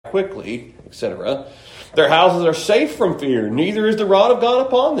quickly, etc. Their houses are safe from fear, neither is the rod of God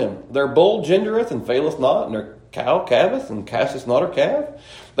upon them. Their bull gendereth and faileth not, and their cow calveth and casteth not her calf.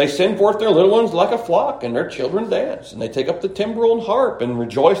 They send forth their little ones like a flock, and their children dance. And they take up the timbrel and harp, and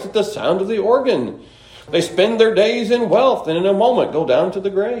rejoice at the sound of the organ. They spend their days in wealth, and in a moment go down to the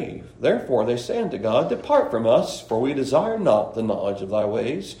grave. Therefore they say unto God, Depart from us, for we desire not the knowledge of thy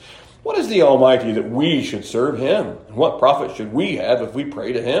ways. What is the Almighty that we should serve him? And what profit should we have if we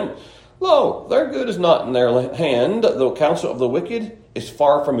pray to him? Lo, their good is not in their hand. The counsel of the wicked is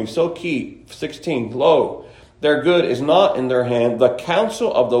far from me. So key, 16. Lo, their good is not in their hand. The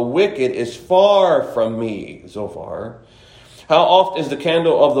counsel of the wicked is far from me. Zophar. How oft is the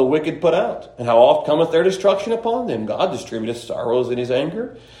candle of the wicked put out? And how oft cometh their destruction upon them? God distributeth sorrows in his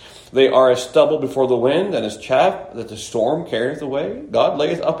anger. They are as stubble before the wind, and as chaff that the storm carrieth away. God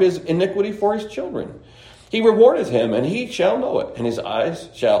layeth up his iniquity for his children. He rewardeth him, and he shall know it. And his eyes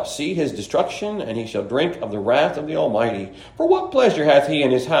shall see his destruction, and he shall drink of the wrath of the Almighty. For what pleasure hath he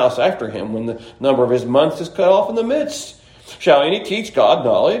in his house after him, when the number of his months is cut off in the midst? Shall any teach God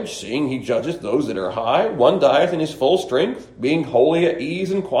knowledge, seeing he judgeth those that are high? One dieth in his full strength, being wholly at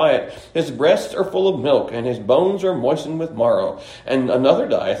ease and quiet. His breasts are full of milk, and his bones are moistened with marrow. And another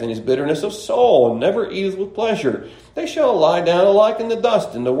dieth in his bitterness of soul, and never eateth with pleasure. They shall lie down alike in the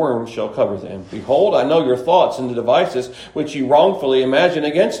dust, and the worms shall cover them. Behold, I know your thoughts and the devices which ye wrongfully imagine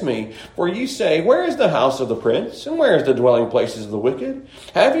against me. For ye say, Where is the house of the prince? And where is the dwelling places of the wicked?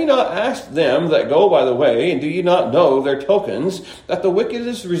 Have ye not asked them that go by the way, and do ye not know their tokens, that the wicked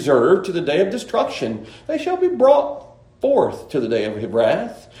is reserved to the day of destruction? They shall be brought forth to the day of his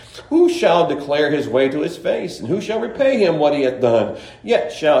wrath. Who shall declare his way to his face, and who shall repay him what he hath done?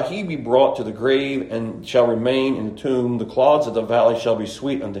 Yet shall he be brought to the grave, and shall remain in the tomb. The clods of the valley shall be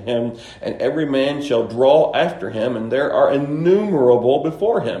sweet unto him, and every man shall draw after him, and there are innumerable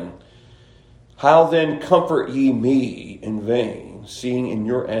before him. How then comfort ye me in vain, seeing in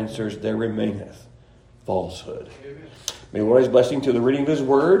your answers there remaineth falsehood? May the Lord his blessing to the reading of his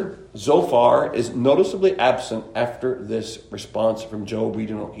word. Zophar is noticeably absent after this response from Job. We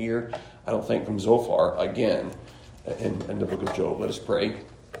don't hear, I don't think, from Zophar again in the book of Job. Let us pray.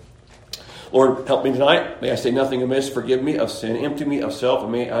 Lord, help me tonight. May I say nothing amiss. Forgive me of sin. Empty me of self.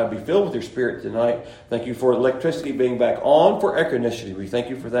 And may I be filled with your spirit tonight. Thank you for electricity being back on, for air conditioning. We thank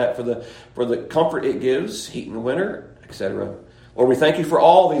you for that, for the comfort it gives, heat in the winter, etc. Lord, we thank you for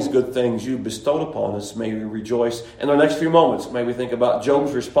all these good things you bestowed upon us. May we rejoice in the next few moments. May we think about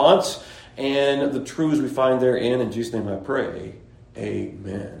Job's response and the truths we find therein. In Jesus' name I pray.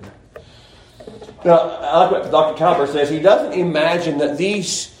 Amen. Now, I like what Dr. Cowper says. He doesn't imagine that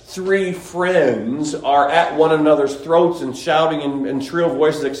these three friends are at one another's throats and shouting in shrill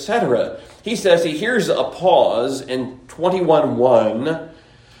voices, etc. He says he hears a pause in 21:1.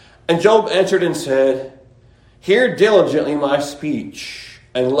 And Job answered and said, Hear diligently my speech,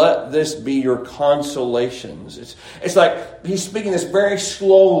 and let this be your consolations. It's like he's speaking this very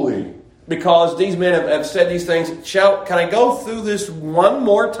slowly, because these men have said these things. Can I go through this one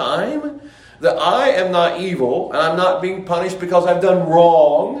more time? That I am not evil, and I'm not being punished because I've done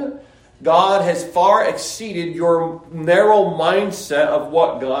wrong. God has far exceeded your narrow mindset of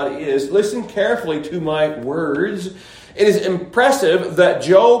what God is. Listen carefully to my words. It is impressive that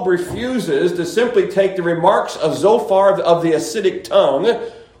Job refuses to simply take the remarks of Zophar of the acidic tongue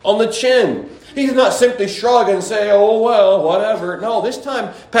on the chin. He does not simply shrug and say, oh, well, whatever. No, this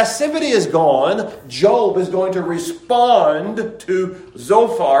time passivity is gone. Job is going to respond to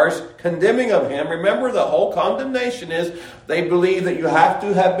Zophar's condemning of him. Remember, the whole condemnation is they believe that you have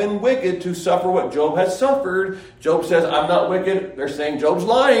to have been wicked to suffer what Job has suffered. Job says, I'm not wicked. They're saying Job's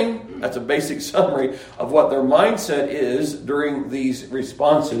lying. That's a basic summary of what their mindset is during these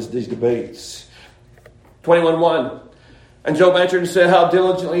responses, these debates. 21:1. And Job answered and said, How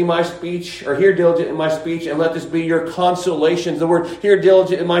diligently my speech, or hear diligent in my speech, and let this be your consolations. The word hear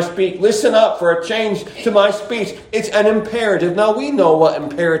diligent in my speech. Listen up for a change to my speech. It's an imperative. Now we know what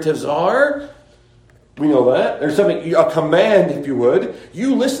imperatives are. We know that. There's something, a command, if you would.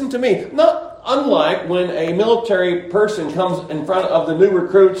 You listen to me. Not unlike when a military person comes in front of the new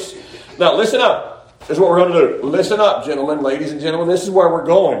recruits. Now listen up. This is what we're going to do. Listen up, gentlemen, ladies and gentlemen. This is where we're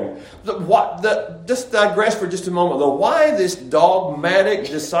going. Just digress for just a moment, though. Why this dogmatic,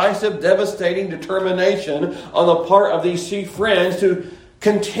 decisive, devastating determination on the part of these three friends to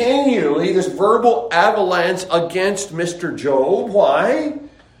continually, this verbal avalanche against Mr. Job? Why?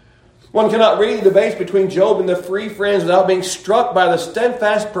 One cannot read the debates between Job and the three friends without being struck by the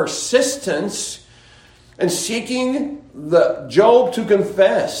steadfast persistence and seeking Job to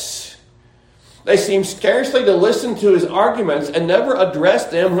confess. They seem scarcely to listen to his arguments and never address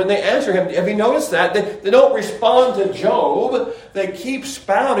them when they answer him. Have you noticed that? They don't respond to Job. They keep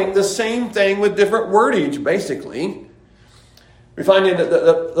spouting the same thing with different wordage, basically. We find that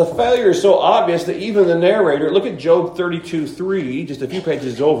the failure is so obvious that even the narrator, look at Job 32:3, just a few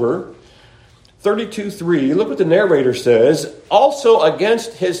pages over. 32:3, look what the narrator says. Also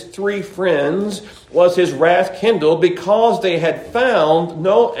against his three friends was his wrath kindled, because they had found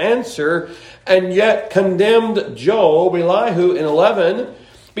no answer, and yet condemned Job. Elihu in 11,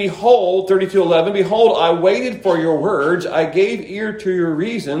 behold, 32:11, behold, I waited for your words, I gave ear to your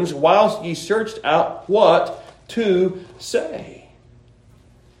reasons, whilst ye searched out what to say.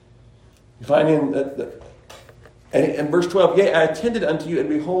 You find in verse 12, yea, I attended unto you, and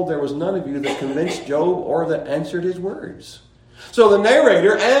behold, there was none of you that convinced Job or that answered his words. So the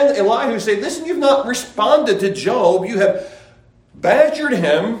narrator and Elihu say, listen, you've not responded to Job. You have badgered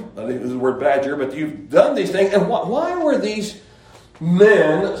him. I think this is the word badger, but you've done these things. And why were these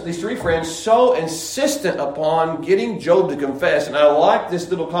men, these three friends, so insistent upon getting Job to confess? And I like this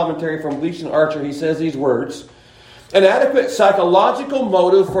little commentary from Gleason Archer. He says these words. An adequate psychological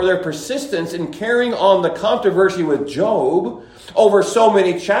motive for their persistence in carrying on the controversy with Job over so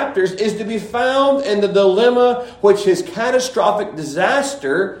many chapters is to be found in the dilemma which his catastrophic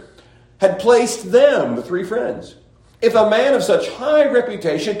disaster had placed them, the three friends. If a man of such high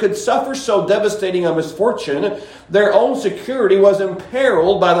reputation could suffer so devastating a misfortune, their own security was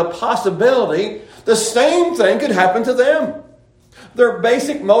imperiled by the possibility the same thing could happen to them. Their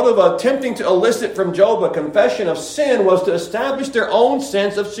basic motive of attempting to elicit from Job a confession of sin was to establish their own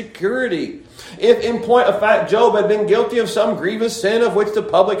sense of security. If, in point of fact, Job had been guilty of some grievous sin of which the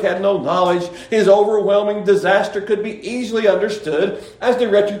public had no knowledge, his overwhelming disaster could be easily understood as the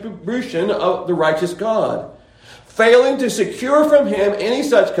retribution of the righteous God. Failing to secure from him any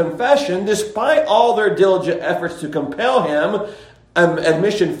such confession, despite all their diligent efforts to compel him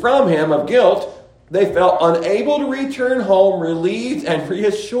admission from him of guilt, they felt unable to return home relieved and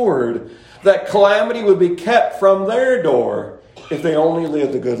reassured that calamity would be kept from their door if they only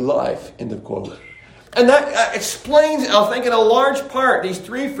lived a good life. End of quote. And that explains, I think, in a large part, these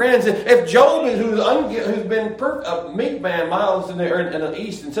three friends. If Job, who's been a meek man miles in the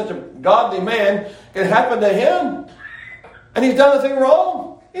east and such a godly man, can happen to him, and he's done nothing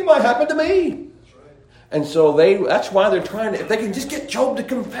wrong, it might happen to me. And so that's why they're trying to, if they can just get Job to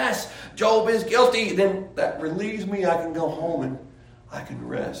confess, Job is guilty, then that relieves me. I can go home and I can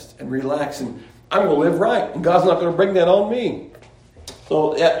rest and relax, and I'm going to live right. And God's not going to bring that on me.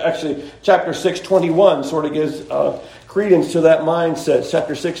 So actually, chapter 6:21 sort of gives credence to that mindset.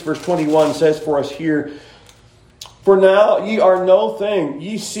 Chapter 6, verse 21 says for us here, for now ye are no thing.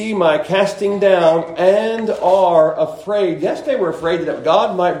 Ye see my casting down and are afraid. Yes, they were afraid that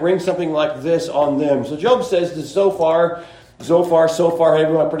God might bring something like this on them. So Job says this so far, however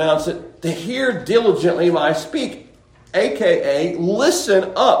you want to pronounce it, to hear diligently my speak, a.k.a.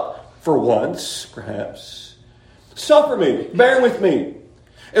 listen up for once, perhaps. Suffer me, bear with me.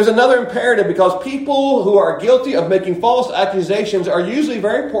 It was another imperative because people who are guilty of making false accusations are usually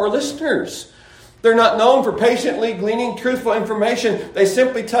very poor listeners. They're not known for patiently gleaning truthful information. They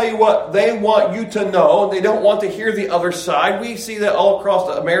simply tell you what they want you to know. They don't want to hear the other side. We see that all across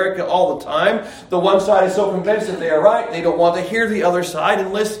America all the time. The one side is so convinced that they are right. They don't want to hear the other side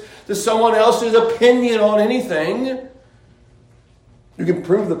and listen to someone else's opinion on anything. You can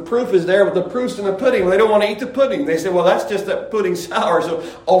prove the proof is there, but the proof's in the pudding. They don't want to eat the pudding. They say, well, that's just that pudding sour. So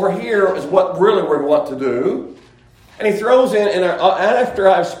over here is what really we want to do. And he throws in, and after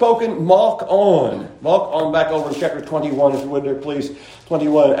I've spoken, mock on. Mock on back over in chapter 21, if you would there, please.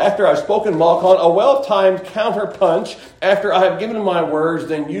 21. After I've spoken, mock on. A well-timed counter-punch. After I have given my words,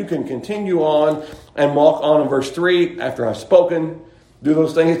 then you can continue on and mock on in verse 3. After I've spoken, do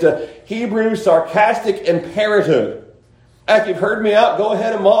those things. It's a Hebrew sarcastic imperative. After you've heard me out, go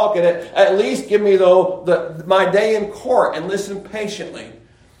ahead and mock. And at least give me, my day in court and listen patiently.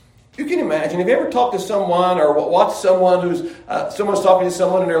 You can imagine, have you ever talked to someone or watched someone someone's talking to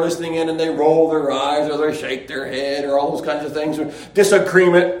someone and they're listening in and they roll their eyes or they shake their head or all those kinds of things, or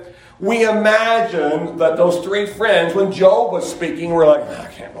disagreement. We imagine that those three friends, when Job was speaking, were like,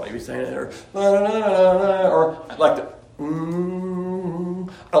 I can't believe he's saying that, or like the, I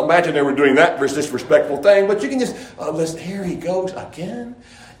don't imagine they were doing that disrespectful thing, but you can just, listen, here he goes again.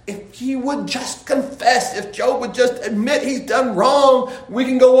 If he would just confess, if Job would just admit he's done wrong, we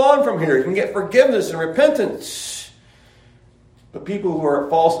can go on from here. He can get forgiveness and repentance. But people who are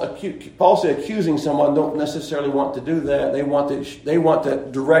falsely accusing someone don't necessarily want to do that. They want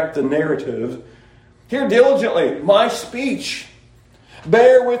to direct the narrative. Hear diligently my speech.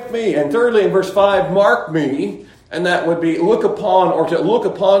 Bear with me. And thirdly, in verse 5, mark me. And that would be look upon, or to look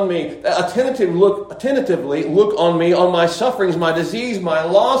upon me, attentively look on me, on my sufferings, my disease, my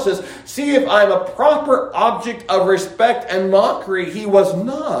losses. See if I'm a proper object of respect and mockery. He was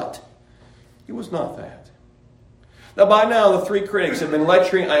not. He was not that. Now by now the three critics have been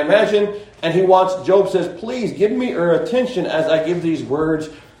lecturing, I imagine, and Job says, please give me your attention as I give these words.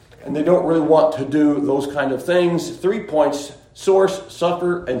 And they don't really want to do those kind of things. 3 points: source,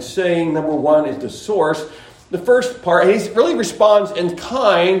 suffer, and saying. Number 1 is the source. The first part, he really responds in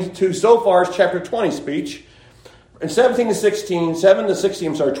kind to Zophar's chapter 20 speech. In 7 to 16,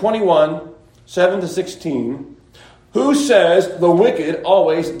 21, 7 to 16. Who says the wicked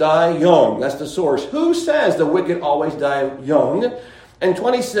always die young? That's the source. Who says the wicked always die young? And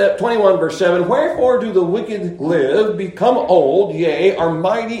 21 verse 7, wherefore do the wicked live, become old, yea, are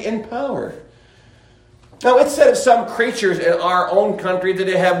mighty in power? Now, it's said of some creatures in our own country that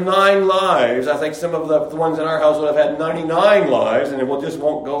they have 9 lives. I think some of the ones in our house would have had 99 lives, and it just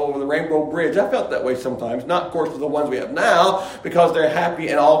won't go over the Rainbow Bridge. I felt that way sometimes. Not, of course, with the ones we have now, because they're happy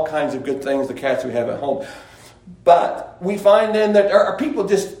in all kinds of good things, the cats we have at home. But we find then that our people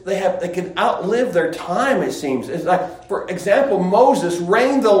they can outlive their time, it seems. It's like, for example, Manasseh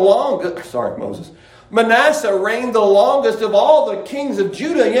reigned the longest of all the kings of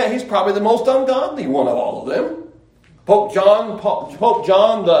Judah, and yet he's probably the most ungodly one of all of them. Pope John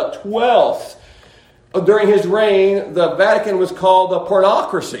the 12th, during his reign, the Vatican was called a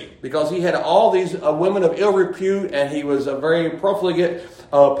pornocracy because he had all these women of ill repute, and he was a very profligate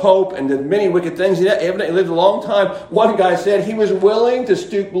pope and did many wicked things. He evidently lived a long time. One guy said he was willing to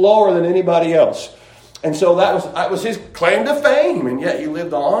stoop lower than anybody else. And so that was his claim to fame, and yet he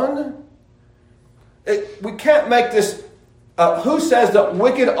lived on. We can't make this, who says that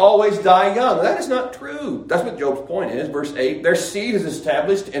wicked always die young? That is not true. That's what Job's point is. Verse 8, their seed is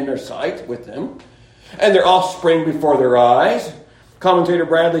established in their sight with them, and their offspring before their eyes. Commentator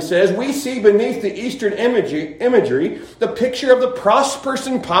Bradley says, we see beneath the Eastern imagery the picture of the prosperous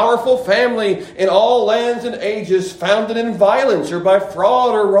and powerful family in all lands and ages, founded in violence or by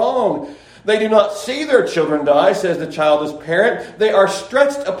fraud or wrong. They do not see their children die, says the childless parent. They are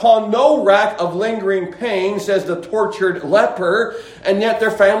stretched upon no rack of lingering pain, says the tortured leper, and yet their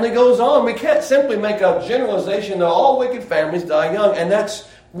family goes on. We can't simply make a generalization that all wicked families die young, and that's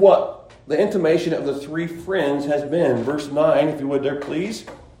what the intimation of the 3 friends has been. Verse 9, if you would there, please.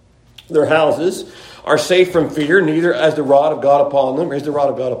 Their houses are safe from fear, neither is the rod of God upon them.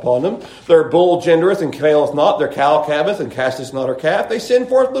 Their bull gendereth and faileth not, their cow calveth and casteth not her calf. They send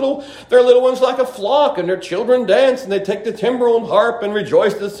forth their little ones like a flock, and their children dance, and they take the timbrel and harp and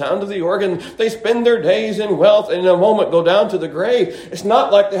rejoice at the sound of the organ. They spend their days in wealth, and in a moment go down to the grave. It's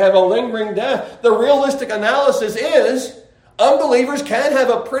not like they have a lingering death. The realistic analysis is unbelievers can have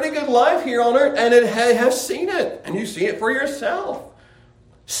a pretty good life here on earth, and they have seen it, and you see it for yourself.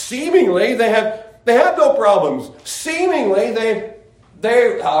 Seemingly, they have no problems. Seemingly,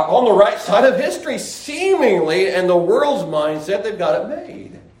 they are on the right side of history. Seemingly, in the world's mindset, they've got it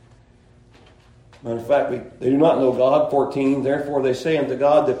made. Matter of fact, they do not know God. 14, therefore they say unto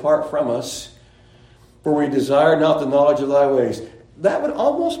God, depart from us, for we desire not the knowledge of thy ways. That would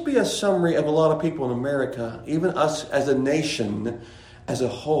almost be a summary of a lot of people in America, even us as a nation, as a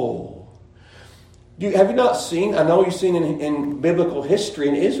whole. Have you not seen, I know you've seen in biblical history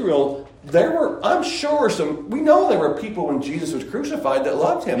in Israel, there were people when Jesus was crucified that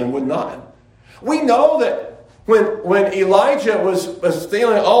loved him and would not. We know that when Elijah was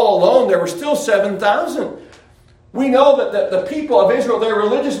feeling all alone, there were still 7,000. We know that the people of Israel, their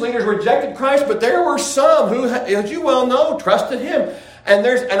religious leaders rejected Christ, but there were some who, as you well know, trusted him. And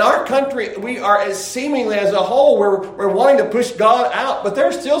in our country, we are seemingly as a whole, we're wanting to push God out, but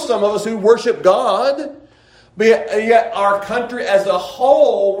there's still some of us who worship God. But yet our country as a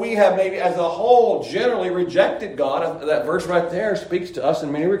whole, we have maybe as a whole generally rejected God. That verse right there speaks to us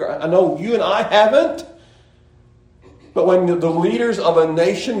in many regards. I know you and I haven't. But when the leaders of a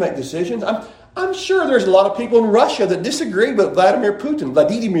nation make decisions, I'm sure there's a lot of people in Russia that disagree with Vladimir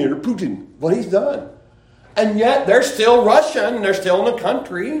Putin, what he's done. And yet they're still Russian, they're still in the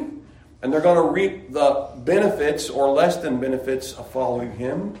country, and they're going to reap the benefits or less than benefits of following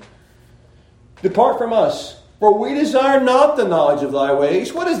him. Depart from us, for we desire not the knowledge of thy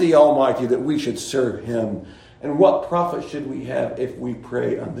ways. What is the Almighty that we should serve him? And what profit should we have if we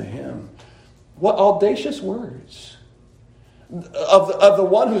pray unto him? What audacious words of the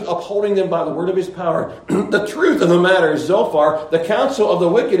one who's upholding them by the word of his power. The truth of the matter is, Zophar, the counsel of the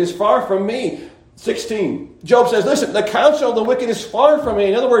wicked is far from me. 16. Job says, listen, the counsel of the wicked is far from me.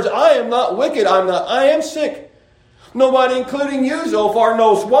 In other words, I am not wicked. I am sick. Nobody, including you, Zophar,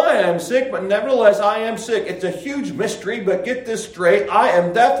 knows why I'm sick, but nevertheless I am sick. It's a huge mystery, but get this straight. I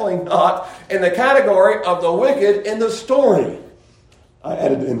am definitely not in the category of the wicked in the story. I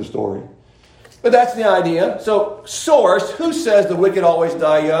added in the story. But that's the idea. So, source, who says the wicked always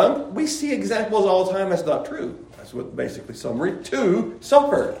die young? We see examples all the time that's not true. That's what basically summary. 2,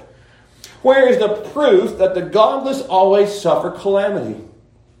 suffered. Where is the proof that the godless always suffer calamity?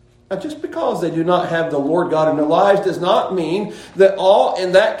 Now, just because they do not have the Lord God in their lives does not mean that all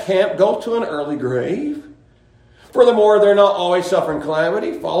in that camp go to an early grave. Furthermore, they're not always suffering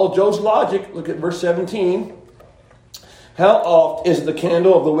calamity. Follow Job's logic. Look at verse 17. How oft is the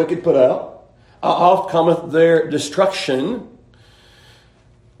candle of the wicked put out? How oft cometh their destruction?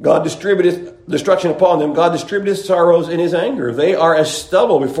 God distributeth destruction upon them. God distributeth sorrows in his anger. They are as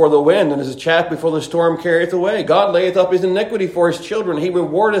stubble before the wind, and as a chaff before the storm carrieth away. God layeth up his iniquity for his children. He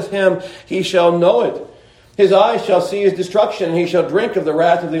rewardeth him, he shall know it. His eyes shall see his destruction, and he shall drink of the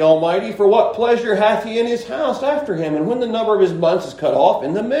wrath of the Almighty. For what pleasure hath he in his house after him? And when the number of his months is cut off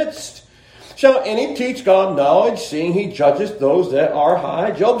in the midst. Shall any teach God knowledge, seeing he judgeth those that are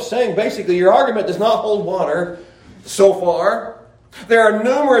high? Job's saying, basically, your argument does not hold water so far. There are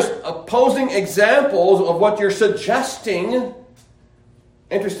numerous opposing examples of what you're suggesting.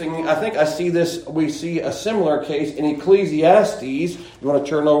 Interestingly, I think we see a similar case in Ecclesiastes. You want to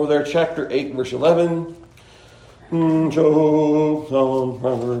turn over there, chapter 8, verse 11. Job, Psalm,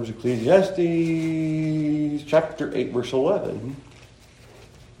 Proverbs, Ecclesiastes, chapter 8, verse 11.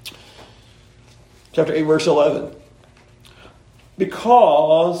 Chapter 8, verse 11.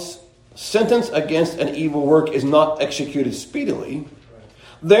 Because sentence against an evil work is not executed speedily,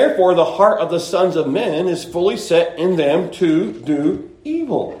 therefore the heart of the sons of men is fully set in them to do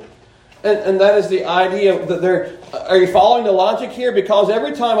evil. And that is the idea that are you following the logic here? Because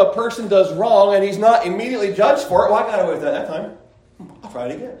every time a person does wrong and he's not immediately judged for it, well, I got away with that time. I'll try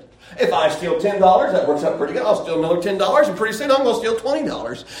it again. If I steal $10, that works out pretty good. I'll steal another $10, and pretty soon I'm going to steal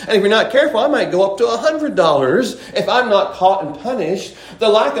 $20. And if you're not careful, I might go up to $100 if I'm not caught and punished. The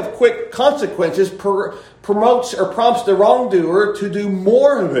lack of quick consequences promotes or prompts the wrongdoer to do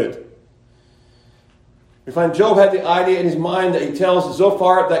more of it. We find Job had the idea in his mind that he tells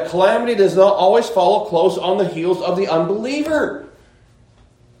Zophar that calamity does not always follow close on the heels of the unbeliever.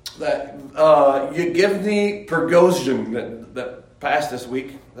 That Yevgeny Prigozhin that passed this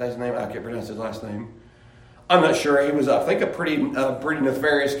week. That's his name. I can't pronounce his last name. I'm not sure. He was, I think, a pretty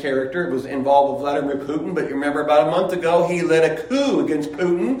nefarious character. He was involved with Vladimir Putin. But you remember about a month ago, he led a coup against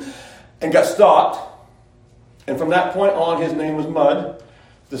Putin and got stopped. And from that point on, his name was Mud.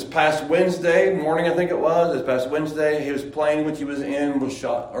 This past Wednesday morning, I think it was, his plane which he was in was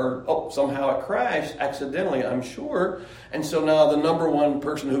shot. Somehow it crashed accidentally, I'm sure. And so now the number one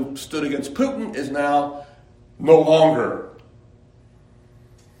person who stood against Putin is now no longer.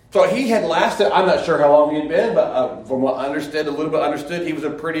 So he had lasted, I'm not sure how long he had been, but from what I understood, he was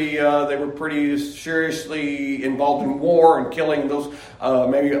they were pretty seriously involved in war and killing those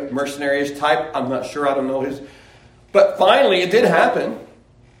maybe mercenaries type. I'm not sure, I don't know his. But finally, it did happen.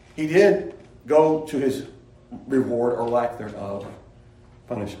 He did go to his reward or lack thereof,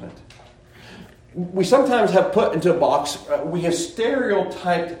 punishment. We sometimes have put into a box, we have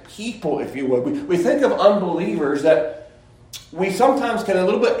stereotyped people, if you would. We think of unbelievers that we sometimes get a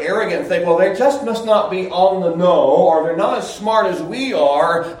little bit arrogant and think, well, they just must not be on the know, or they're not as smart as we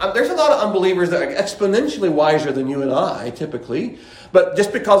are. There's a lot of unbelievers that are exponentially wiser than you and I, typically. But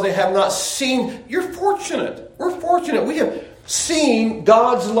just because they have not seen, you're fortunate. We're fortunate. We have seen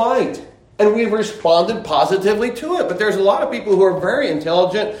God's light, and we've responded positively to it. But there's a lot of people who are very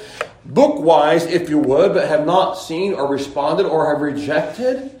intelligent, book-wise, if you would, but have not seen or responded or have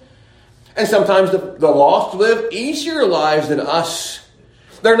rejected. And sometimes the lost live easier lives than us.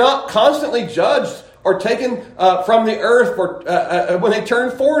 They're not constantly judged or taken from the earth when they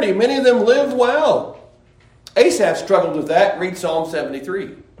turn 40. Many of them live well. Asaph struggled with that. Read Psalm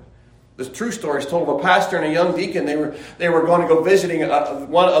 73. This true story is told of a pastor and a young deacon. They were going to go visiting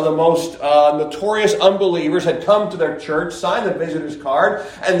one of the most notorious unbelievers had come to their church, signed the visitor's card,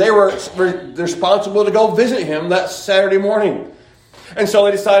 and they were responsible to go visit him that Saturday morning. And so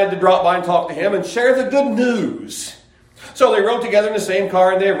they decided to drop by and talk to him and share the good news. So they rode together in the same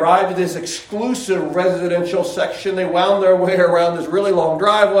car and they arrived at this exclusive residential section. They wound their way around this really long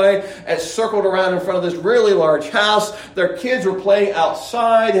driveway and circled around in front of this really large house. Their kids were playing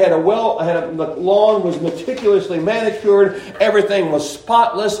outside. The lawn was meticulously manicured. Everything was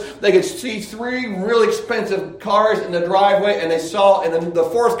spotless. They could see 3 really expensive cars in the driveway, and they saw in the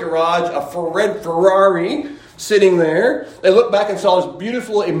fourth garage a red Ferrari sitting there. They looked back and saw this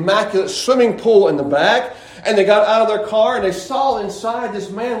beautiful, immaculate swimming pool in the back. And they got out of their car and they saw inside this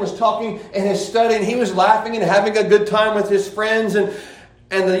man was talking in his study, and he was laughing and having a good time with his friends. And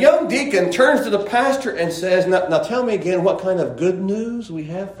the young deacon turns to the pastor and says, now tell me again what kind of good news we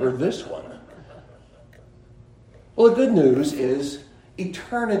have for this one. Well, the good news is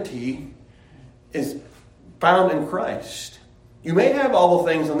eternity is found in Christ. You may have all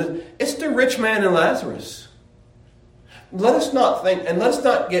the things on this. It's the rich man and Lazarus. Let us not think, and let's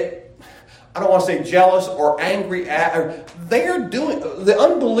not get, I don't want to say jealous or angry at, the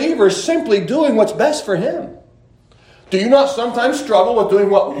unbeliever is simply doing what's best for him. Do you not sometimes struggle with doing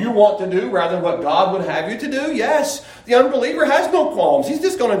what you want to do rather than what God would have you to do? Yes. The unbeliever has no qualms. He's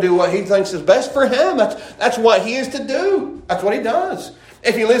just going to do what he thinks is best for him. That's what he is to do. That's what he does.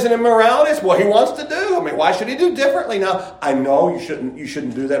 If he lives in immorality, it's what he wants to do. I mean, why should he do differently? Now, I know you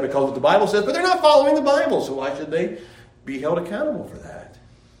shouldn't do that because of what the Bible says, but they're not following the Bible, so why should they be held accountable for that?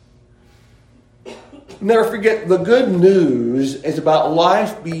 Never forget, the good news is about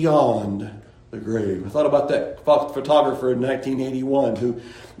life beyond the grave. I thought about that photographer in 1981 who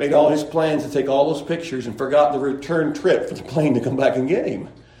made all his plans to take all those pictures and forgot the return trip for the plane to come back and get him.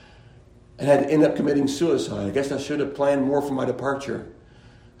 And had to end up committing suicide. I guess I should have planned more for my departure.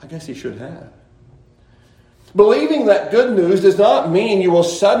 I guess he should have. Believing that good news does not mean you will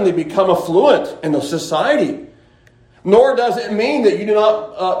suddenly become affluent in the society. Nor does it mean that you do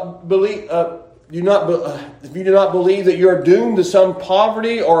not believe... if you do not believe that you are doomed to some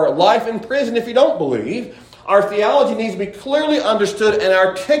poverty or life in prison if you don't believe. Our theology needs to be clearly understood and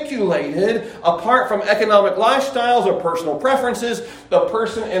articulated apart from economic lifestyles or personal preferences. The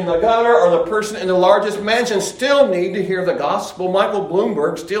person in the gutter or the person in the largest mansion still need to hear the gospel. Michael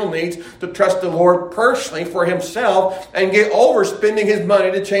Bloomberg still needs to trust the Lord personally for himself and get over spending his money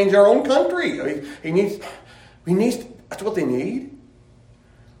to change our own country. He needs, that's what they need.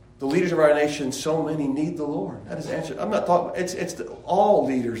 The leaders of our nation, so many need the Lord. That is the answer. I'm not talking, all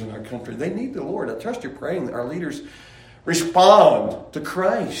leaders in our country. They need the Lord. I trust you're praying that our leaders respond to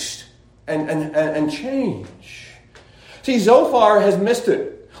Christ and change. See, Zophar has missed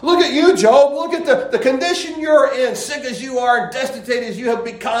it. Look at you, Job. Look at the condition you're in. Sick as you are, destitute as you have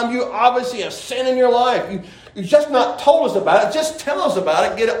become. You obviously have sin in your life. You just not told us about it. Just tell us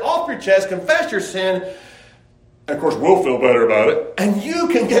about it. Get it off your chest. Confess your sin. And of course, we'll feel better about it. And you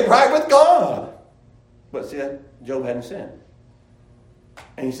can get right with God. But see, Job hadn't sinned.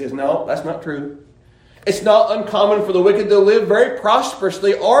 And he says, no, that's not true. It's not uncommon for the wicked to live very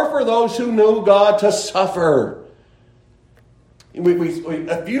prosperously or for those who know God to suffer.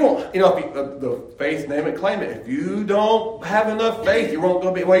 If you don't, the faith, name it, claim it. If you don't have enough faith, you won't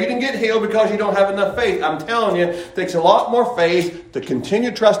go be, you didn't get healed because you don't have enough faith. I'm telling you, it takes a lot more faith to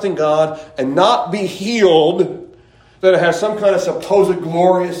continue trusting God and not be healed that it has some kind of supposed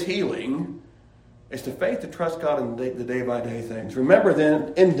glorious healing. It's the faith to trust God in the day-by-day things. Remember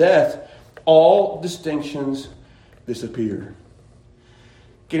then, in death, all distinctions disappear.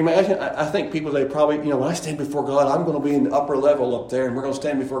 Can you imagine? I think people, they probably, when I stand before God, I'm going to be in the upper level up there, and we're going to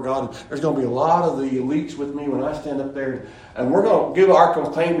stand before God, and there's going to be a lot of the elites with me when I stand up there, and we're going to give our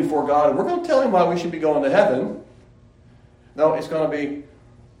complaint before God, and we're going to tell Him why we should be going to heaven. No, it's going to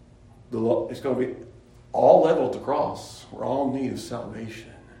be all level at the cross. We're all in need of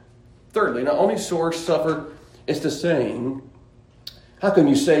salvation. Thirdly, not only sore suffer, it's the saying, how can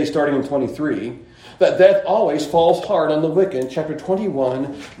you say, starting in 23, that death always falls hard on the wicked? Chapter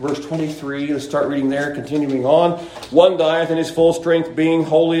 21, verse 23, let's start reading there, continuing on. One dieth in his full strength, being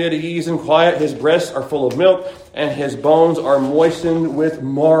wholly at ease and quiet. His breasts are full of milk, and his bones are moistened with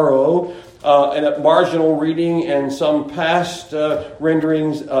marrow. And a marginal reading and some past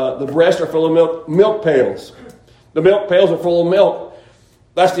renderings, the breasts are full of milk pails. The milk pails are full of milk.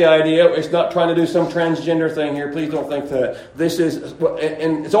 That's the idea. It's not trying to do some transgender thing here. Please don't think that. This is,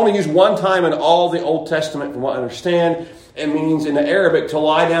 and it's only used one time in all the Old Testament from what I understand. It means in the Arabic to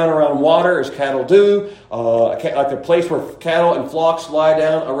lie down around water as cattle do, like a place where cattle and flocks lie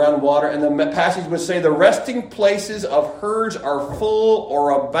down around water. And the passage would say the resting places of herds are full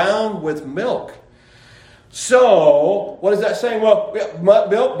or abound with milk. So, what is that saying? Well,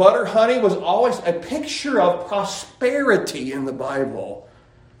 milk, butter, honey was always a picture of prosperity in the Bible.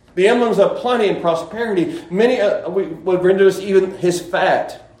 The emblems of plenty and prosperity. Many would render us even his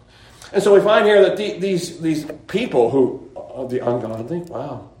fat. And so we find here that these people who are the ungodly,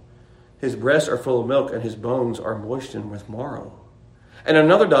 wow, his breasts are full of milk and his bones are moistened with marrow. And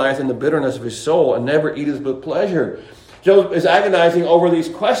another dieth in the bitterness of his soul and never eateth with pleasure. Job is agonizing over these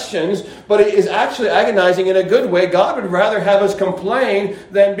questions, but he is actually agonizing in a good way. God would rather have us complain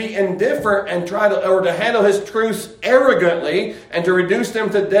than be indifferent and try to handle his truths arrogantly and to reduce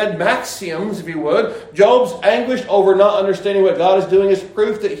them to dead maxioms, if you would. Job's anguish over not understanding what God is doing is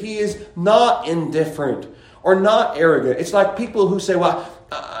proof that he is not indifferent or not arrogant. It's like people who say, well,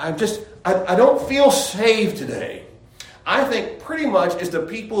 I don't feel saved today. I think pretty much it's the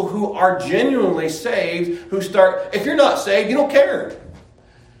people who are genuinely saved who start, if you're not saved, you don't care.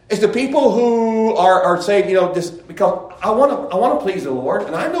 It's the people who are saved, just because I want to please the Lord,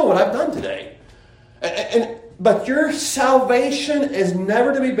 and I know what I've done today. But your salvation is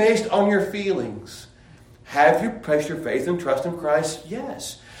never to be based on your feelings. Have you placed your faith and trust in Christ?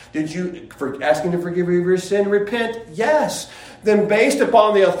 Yes. Did you ask him to forgive you of your sin? Repent? Yes. Then based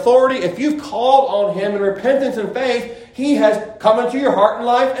upon the authority, if you've called on him in repentance and faith, he has come into your heart and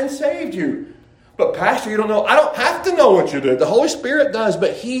life and saved you. But Pastor, you don't know. I don't have to know what you did. The Holy Spirit does.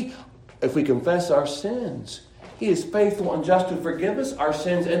 But if we confess our sins, he is faithful and just to forgive us our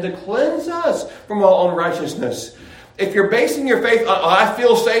sins and to cleanse us from all unrighteousness. If you're basing your faith on, I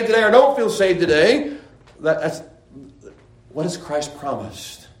feel saved today or don't feel saved today, that's what has Christ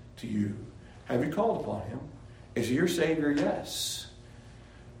promised to you? Have you called upon him? Is he your Savior? Yes.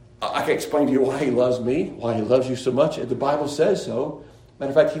 I can explain to you why he loves me, why he loves you so much. The Bible says so. Matter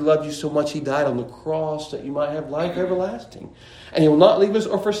of fact, he loved you so much he died on the cross that you might have life everlasting. And he will not leave us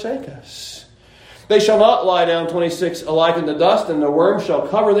or forsake us. They shall not lie down, 26, alike in the dust, and the worm shall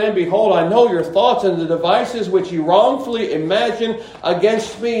cover them. Behold, I know your thoughts and the devices which you wrongfully imagine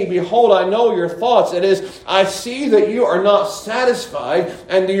against me. Behold, I know your thoughts. It is, I see that you are not satisfied,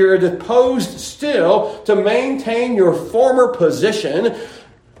 and you are disposed still to maintain your former position.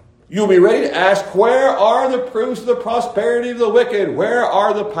 You'll be ready to ask, where are the proofs of the prosperity of the wicked? Where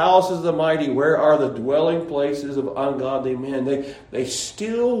are the palaces of the mighty? Where are the dwelling places of ungodly men? They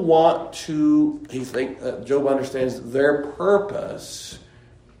still want to, Job understands their purpose.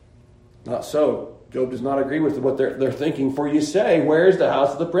 Not so. Job does not agree with what they're thinking. For you say, where is the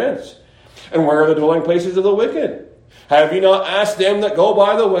house of the prince? And where are the dwelling places of the wicked? Have you not asked them that go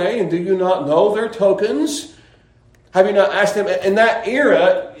by the way? And do you not know their tokens? Have you not asked them? In that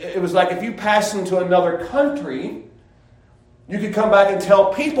era, it was like if you pass into another country, you could come back and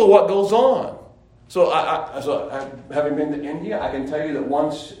tell people what goes on. So having been to India, I can tell you that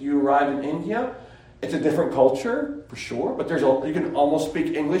once you arrive in India, it's a different culture, for sure. But you can almost speak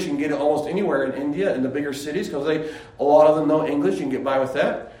English. You can get it almost anywhere in India, in the bigger cities, because a lot of them know English. You can get by with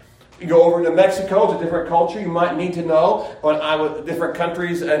that. You go over to Mexico, it's a different culture. You might need to know. When I was different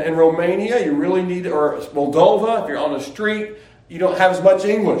countries in Romania, you really need, or Moldova, if you're on the street, you don't have as much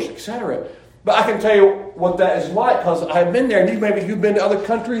English, etc. But I can tell you what that is like, because I've been there, and maybe you've been to other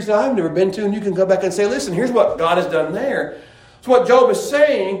countries that I've never been to, and you can go back and say, listen, here's what God has done there. So what Job is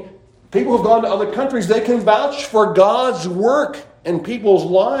saying, people who've gone to other countries, they can vouch for God's work in people's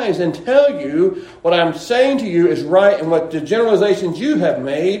lives and tell you what I'm saying to you is right, and what the generalizations you have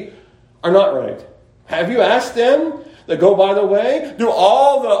made are not right. Have you asked them that go by the way? Do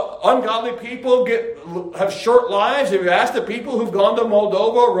all the ungodly people have short lives? Have you asked the people who've gone to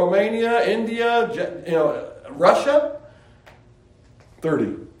Moldova, Romania, India, Russia?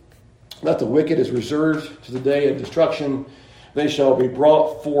 30. That the wicked is reserved to the day of destruction. They shall be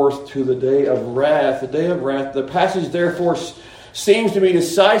brought forth to the day of wrath. The day of wrath. The passage therefore seems to be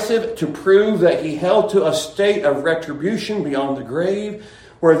decisive to prove that he held to a state of retribution beyond the grave,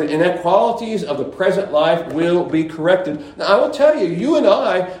 where the inequalities of the present life will be corrected. Now, I will tell you, you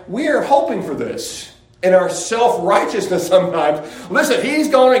and we are hoping for this in our self-righteousness sometimes. Listen, he's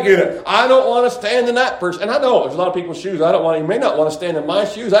going to get it. I don't want to stand in that person. And I know there's a lot of people's shoes. You may not want to stand in my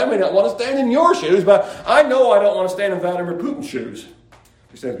shoes. I may not want to stand in your shoes, but I know I don't want to stand in Vladimir Putin's shoes.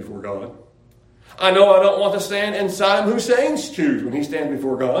 He stands before God. I know I don't want to stand in Saddam Hussein's shoes when he stands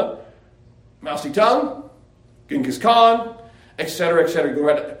before God. Mao Zedong, Genghis Khan, etc., etc. Go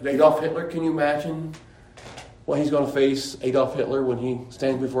right to Adolf Hitler. Can you imagine what he's going to face, Adolf Hitler, when he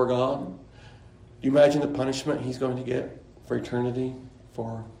stands before God? Do you imagine the punishment he's going to get for eternity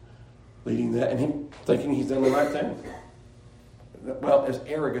for leading that? And him thinking he's done the right thing. Well, there's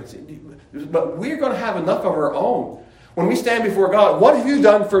arrogance. But we're going to have enough of our own. When we stand before God, what have you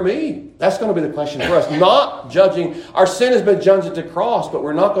done for me? That's going to be the question for us. Not judging. Our sin has been judged at the cross, but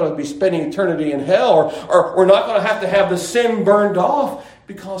we're not going to be spending eternity in hell, or we're not going to have the sin burned off,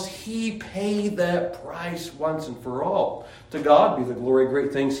 because he paid that price once and for all. To God be the glory,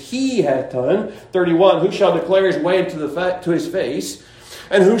 great things he hath done. 31, who shall declare his way to his face,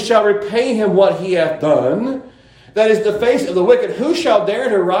 and who shall repay him what he hath done? That is the face of the wicked. Who shall dare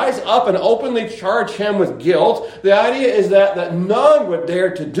to rise up and openly charge him with guilt? The idea is that none would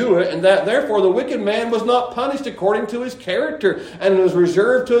dare to do it, and that therefore the wicked man was not punished according to his character, and was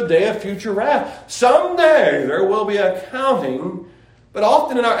reserved to a day of future wrath. Someday there will be accounting, but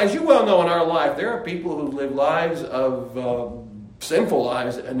often, as you well know in our life, there are people who live lives of sinful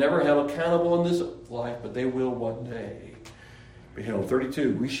lives and never held accountable in this life, but they will one day. Behold,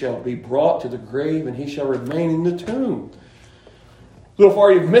 32, we shall be brought to the grave, and he shall remain in the tomb. So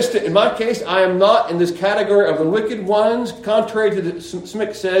far you've missed it. In my case, I am not in this category of the wicked ones. Contrary to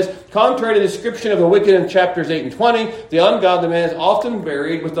Smick says, contrary to the description of the wicked in chapters 8 and 20, the ungodly man is often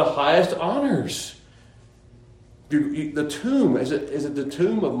buried with the highest honors. The tomb, is it the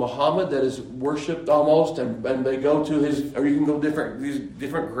tomb of Muhammad that is worshipped almost, and they go to his, or you can go these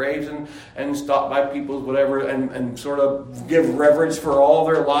different graves and stop by people's whatever and sort of give reverence for all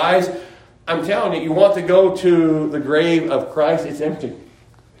their lives. I'm telling you, you want to go to the grave of Christ, it's empty.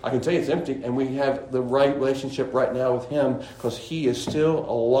 I can tell you it's empty, and we have the right relationship right now with him because he is still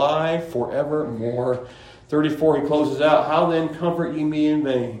alive forevermore. 34, he closes out, how then comfort ye me in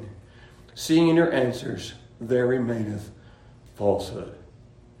vain, seeing in your answers there remaineth falsehood.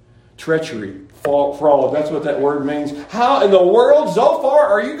 Treachery, fraud, that's what that word means. How in the world, Zophar,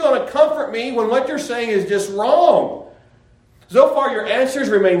 are you going to comfort me when what you're saying is just wrong? Zophar, your answers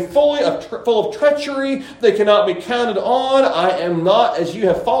remain full of treachery. They cannot be counted on. I am not, as you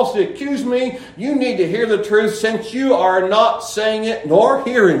have falsely accused me. You need to hear the truth since you are not saying it nor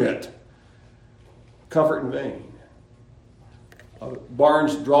hearing it. Comfort in vain.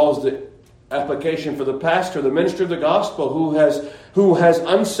 Barnes draws the application for the pastor, the minister of the gospel, who has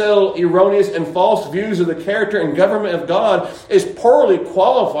unsettled, erroneous, and false views of the character and government of God, is poorly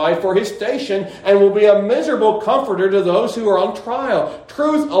qualified for his station and will be a miserable comforter to those who are on trial.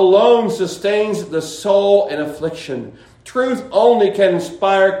 Truth alone sustains the soul in affliction. Truth only can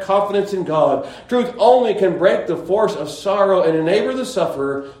inspire confidence in God. Truth only can break the force of sorrow and enable the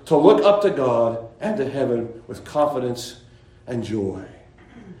sufferer to look up to God and to heaven with confidence and joy.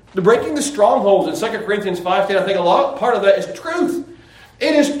 The breaking the strongholds in 2 Corinthians 5:10, I think part of that is truth.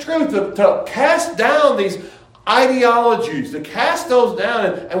 It is truth to cast down these ideologies, to cast those down.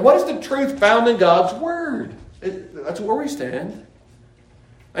 And what is the truth found in God's Word? That's where we stand.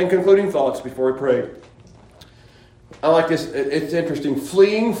 And concluding thoughts before we pray. I like this. It's interesting.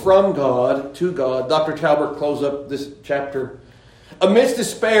 Fleeing from God to God. Dr. Talbert closed up this chapter. Amidst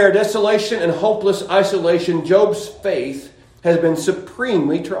despair, desolation, and hopeless isolation, Job's faith has been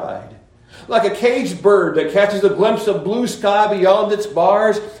supremely tried. Like a caged bird that catches a glimpse of blue sky beyond its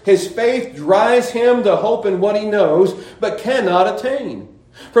bars, his faith drives him to hope in what he knows but cannot attain.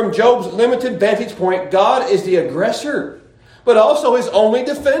 From Job's limited vantage point, God is the aggressor, but also his only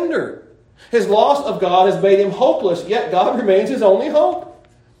defender. His loss of God has made him hopeless, yet God remains his only hope.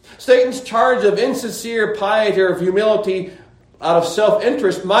 Satan's charge of insincere piety or of humility out of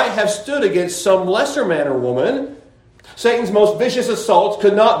self-interest might have stood against some lesser man or woman. Satan's most vicious assaults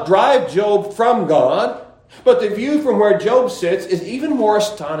could not drive Job from God, but the view from where Job sits is even more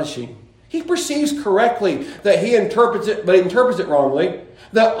astonishing. He perceives correctly that he interprets it wrongly,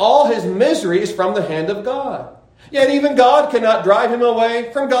 that all his misery is from the hand of God. Yet even God cannot drive him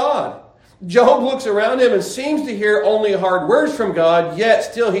away from God. Job looks around him and seems to hear only hard words from God, yet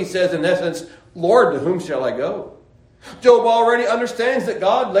still he says in essence, Lord, to whom shall I go? Job already understands that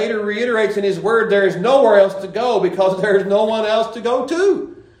God later reiterates in his word, there is nowhere else to go because there is no one else to go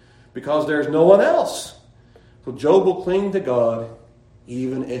to. Because there is no one else. So Job will cling to God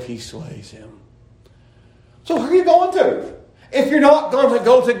even if he slays him. So who are you going to? If you're not going to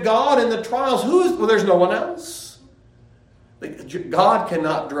go to God in the trials, there's no one else. God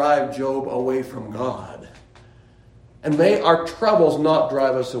cannot drive Job away from God. And may our troubles not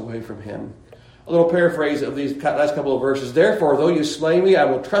drive us away from him. A little paraphrase of these last couple of verses. Therefore, though you slay me, I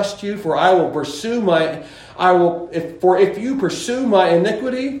will trust you, for if you pursue my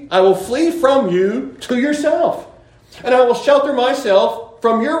iniquity, I will flee from you to yourself. And I will shelter myself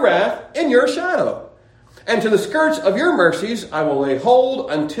from your wrath in your shadow. And to the skirts of your mercies I will lay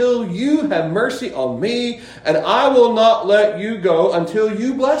hold until you have mercy on me, and I will not let you go until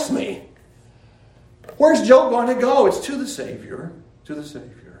you bless me. Where's Job going to go? It's to the Savior. To the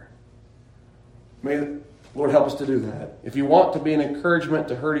Savior. May the Lord help us to do that. If you want to be an encouragement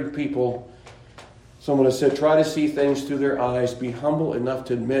to hurting people, someone has said, try to see things through their eyes. Be humble enough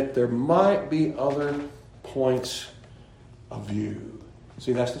to admit there might be other points of view.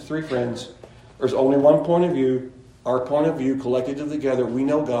 See, that's the three friends. There's only one point of view. Our point of view, collected together. We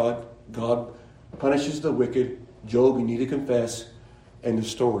know God. God punishes the wicked. Job, you need to confess. End of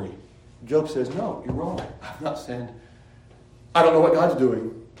story. Job says, no, you're wrong. I've not sinned. I don't know what God's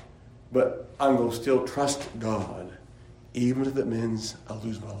doing, but I'm going to still trust God, even if it means I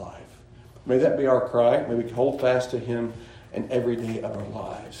lose my life. May that be our cry. May we hold fast to Him in every day of our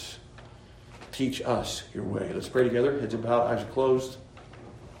lives. Teach us your way. Let's pray together. Heads bowed, eyes closed.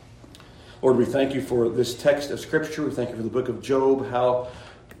 Lord, we thank you for this text of Scripture. We thank you for the book of Job, how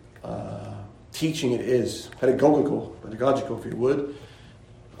teaching it is, pedagogical, if you would,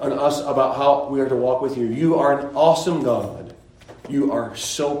 on us about how we are to walk with you. You are an awesome God. You are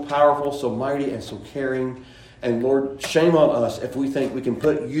so powerful, so mighty, and so caring. And Lord, shame on us if we think we can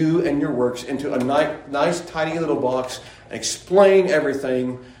put you and your works into a nice, tiny little box and explain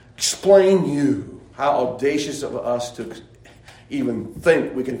everything, explain you. How audacious of us to even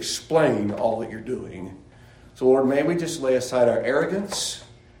think we can explain all that you're doing. So Lord, may we just lay aside our arrogance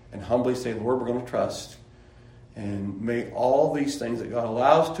and humbly say, Lord, we're going to trust. And may all these things that God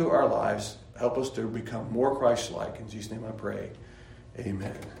allows to our lives help us to become more Christ-like. In Jesus' name I pray.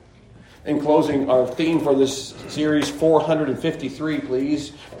 Amen. In closing, our theme for this series, 453,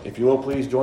 please. If you will, please join